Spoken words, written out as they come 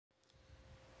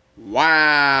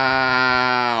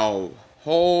Wow!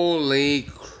 Holy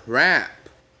crap!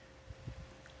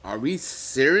 Are we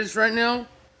serious right now?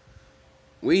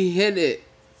 We hit it.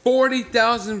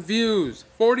 40,000 views.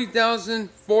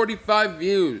 40,045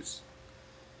 views.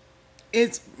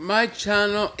 My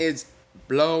channel is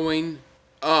blowing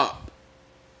up.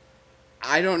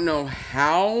 I don't know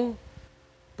how,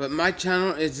 but my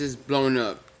channel is just blowing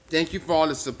up. Thank you for all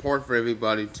the support for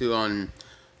everybody too on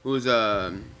who's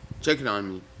checking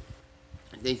on me.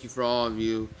 Thank you for all of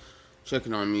you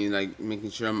checking on me, like making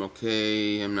sure I'm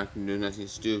okay, I'm not gonna do nothing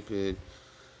stupid.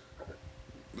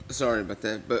 Sorry about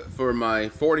that, but for my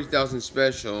 40,000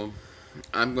 special,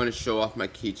 I'm gonna show off my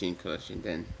keychain collection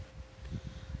then.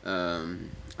 I'm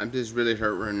just really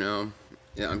hurt right now.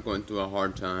 Yeah, I'm going through a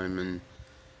hard time and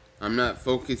I'm not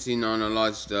focusing on a lot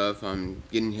of stuff. I'm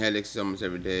getting headaches almost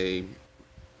every day.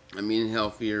 I'm eating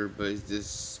healthier, but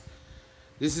this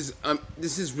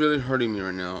is really hurting me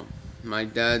right now. My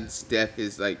dad's death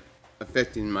is like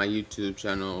affecting my YouTube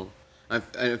channel,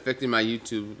 affecting my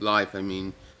YouTube life. I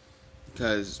mean,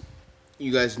 because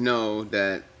you guys know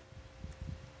that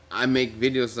I make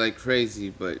videos like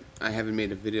crazy, but I haven't made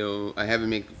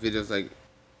videos like.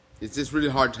 It's just really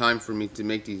hard time for me to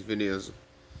make these videos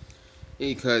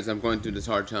because I'm going through this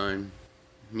hard time.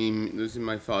 Me losing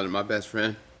my father, my best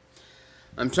friend.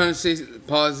 I'm trying to stay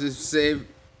positive,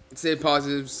 stay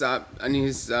positive, stop. I need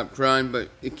to stop crying, but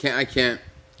I can't.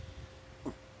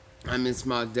 I miss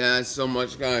my dad so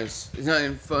much, guys. It's not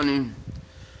even funny.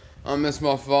 I miss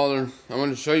my father. I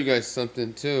want to show you guys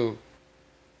something too.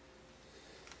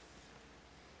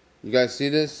 You guys see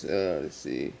this? Let's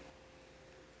see.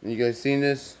 You guys seen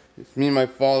this? It's me and my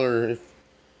father.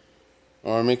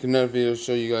 Or I'll make another video to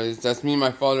show you guys. That's me and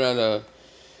my father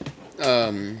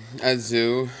at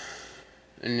zoo.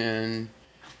 And then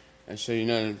I'll show you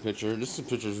another picture. This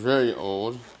picture is very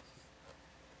old.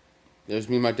 There's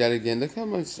me and my dad again. Look how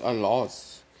much I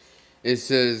lost. It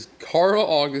says Carl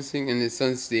Augustine and his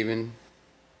son Steven.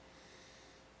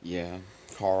 Yeah,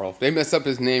 Carl. They messed up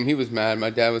his name. He was mad.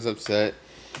 My dad was upset.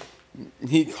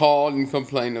 He called and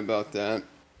complained about that.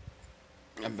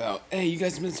 Hey, you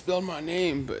guys misspelled my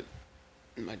name. But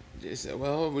they said,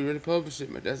 well, we already published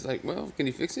it. My dad's like, well, can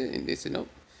you fix it? And they said, nope.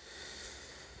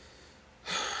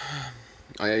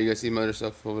 Oh yeah, you guys see my other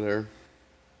stuff over there.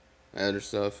 My other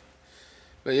stuff.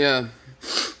 But yeah,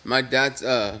 my dad's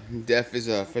death is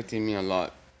affecting me a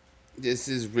lot. This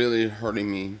is really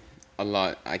hurting me a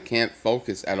lot. I can't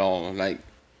focus at all. Like,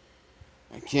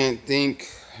 I can't think.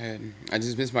 I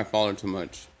just miss my father too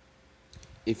much.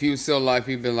 If he was still alive,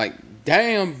 he'd been like,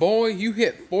 damn, boy, you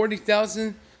hit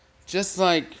 40,000 just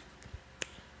like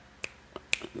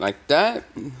that.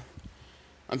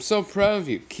 I'm so proud of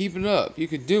you. Keep it up. You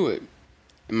could do it.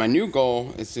 And my new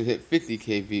goal is to hit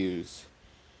 50K views.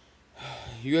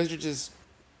 You guys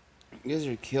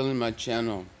are killing my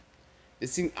channel.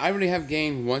 I already have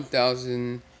gained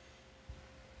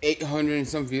 1,800 and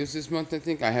some views this month, I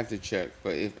think. I have to check,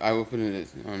 but if I will put it,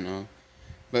 I don't know.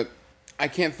 But I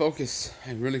can't focus.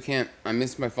 I really can't. I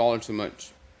miss my father too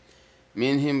much. Me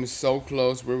and him was so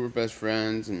close. We were best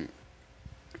friends, and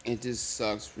it just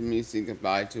sucks for me to say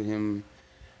goodbye to him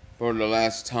for the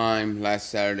last time, last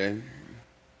Saturday.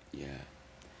 Yeah.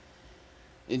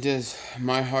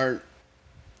 My heart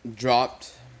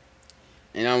dropped,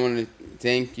 and I want to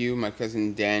thank you. My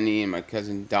cousin Danny and my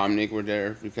cousin Dominic were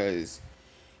there because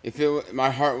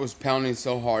my heart was pounding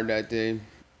so hard that day.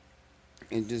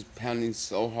 It just pounding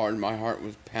so hard. My heart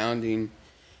was pounding.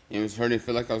 It was hurting. I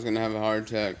feel like I was gonna have a heart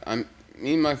attack. I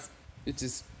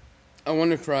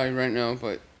want to cry right now,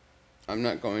 but I'm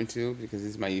not going to because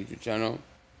it's my YouTube channel.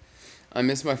 I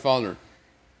miss my father.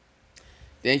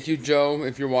 Thank you, Joe,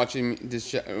 if you're watching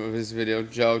this video.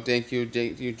 Joe, thank you,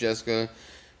 Jessica.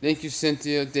 Thank you,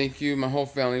 Cynthia. Thank you, my whole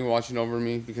family watching over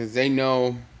me because they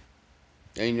know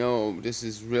this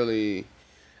is really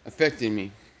affecting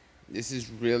me. This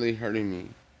is really hurting me.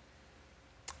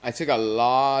 I took a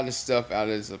lot of stuff out of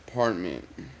this apartment.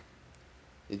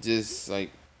 Oops,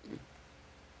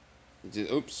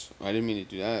 I didn't mean to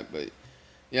do that, but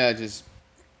yeah, this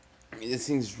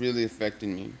thing's really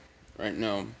affecting me right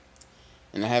now.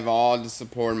 And I have all the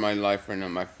support in my life right now.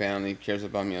 My family cares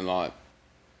about me a lot.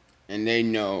 And they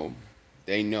know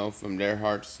from their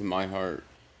hearts to my heart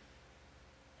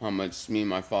how much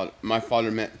my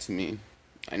father meant to me.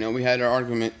 I know we had our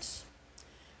arguments,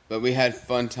 but we had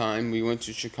fun time. We went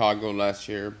to Chicago last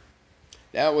year.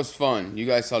 That was fun. You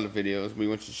guys saw the videos. We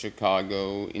went to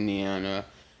Chicago, Indiana.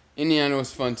 Indiana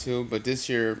was fun too, but this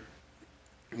year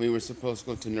we were supposed to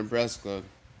go to Nebraska.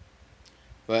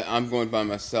 But I'm going by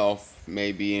myself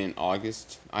maybe in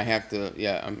August. I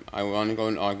want to go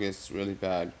in August really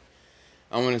bad.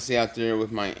 I want to stay out there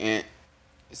with my aunt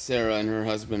Sarah and her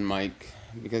husband Mike,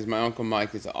 because my uncle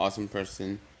Mike is an awesome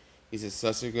person. He's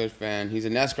such a good fan. He's a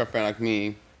NASCAR fan like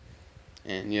me,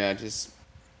 and yeah, just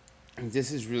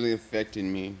this is really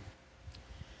affecting me.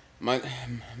 My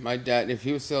my dad, if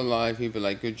he was still alive, he'd be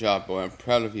like, "Good job, boy. I'm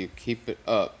proud of you. Keep it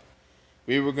up."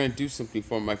 We were gonna do something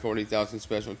for my 40,000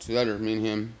 special together, me and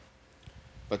him,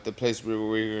 but the place where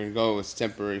we were gonna go was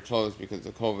temporarily closed because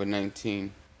of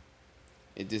COVID-19.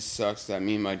 It just sucks that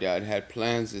me and my dad had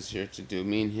plans this year to do.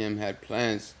 Me and him had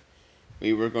plans.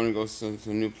 We were gonna go some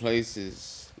new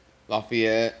places,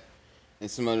 Lafayette, and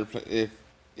some other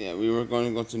we were going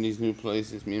to go to these new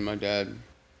places. Me and my dad.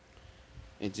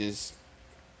 It just,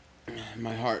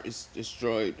 my heart is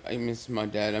destroyed. I miss my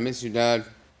dad. I miss your dad.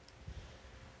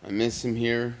 I miss him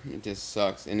here. It just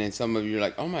sucks. And then some of you are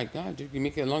like, "Oh my God, dude, you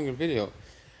make a longer video."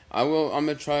 I will. I'm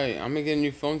gonna try. I'm gonna get a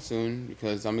new phone soon,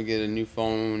 because I'm gonna get a new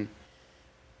phone,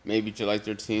 maybe July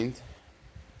 13th,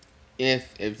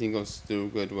 if everything goes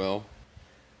through well.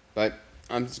 But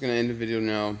I'm just gonna end the video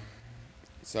now,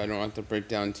 so I don't have to break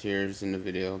down tears in the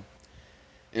video.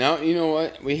 And now, you know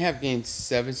what? We have gained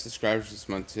 7 subscribers this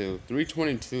month too.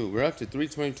 322. We're up to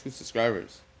 322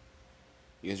 subscribers.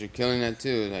 You guys are killing that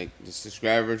too. Like, the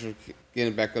subscribers are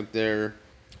getting back up there.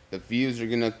 The views are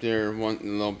getting up there, one a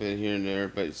little bit here and there,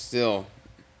 but still,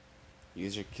 you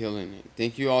guys are killing it.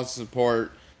 Thank you all for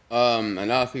support. A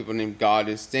lot of people named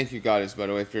Goddess. Thank you, Goddess, by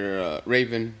the way, if you're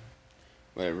Raven.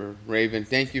 Whatever. Raven,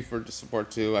 thank you for the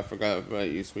support too. I forgot about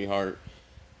you, sweetheart.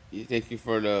 Thank you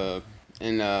for the,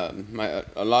 and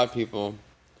a lot of people,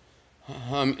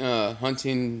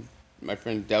 Hunting, my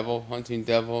friend Devil, Hunting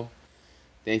Devil.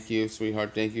 Thank you,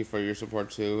 sweetheart. Thank you for your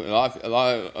support too. A lot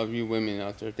of you women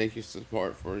out there, thank you for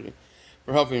support for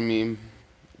helping me.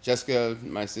 Jessica,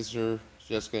 my sister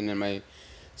Jessica, and then my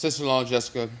sister-in-law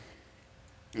Jessica.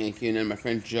 Thank you, and then my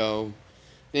friend Joe.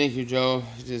 Thank you, Joe.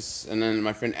 And then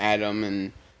my friend Adam,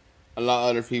 and a lot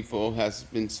of other people has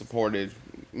been supported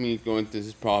me going through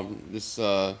this problem. This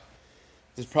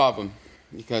problem,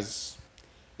 because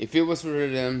if it was for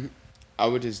them, I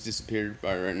would have disappeared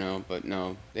by right now. But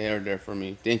no, they are there for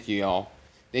me. Thank you, y'all.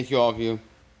 Thank you, all of you.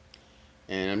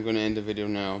 And I'm gonna end the video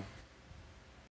now.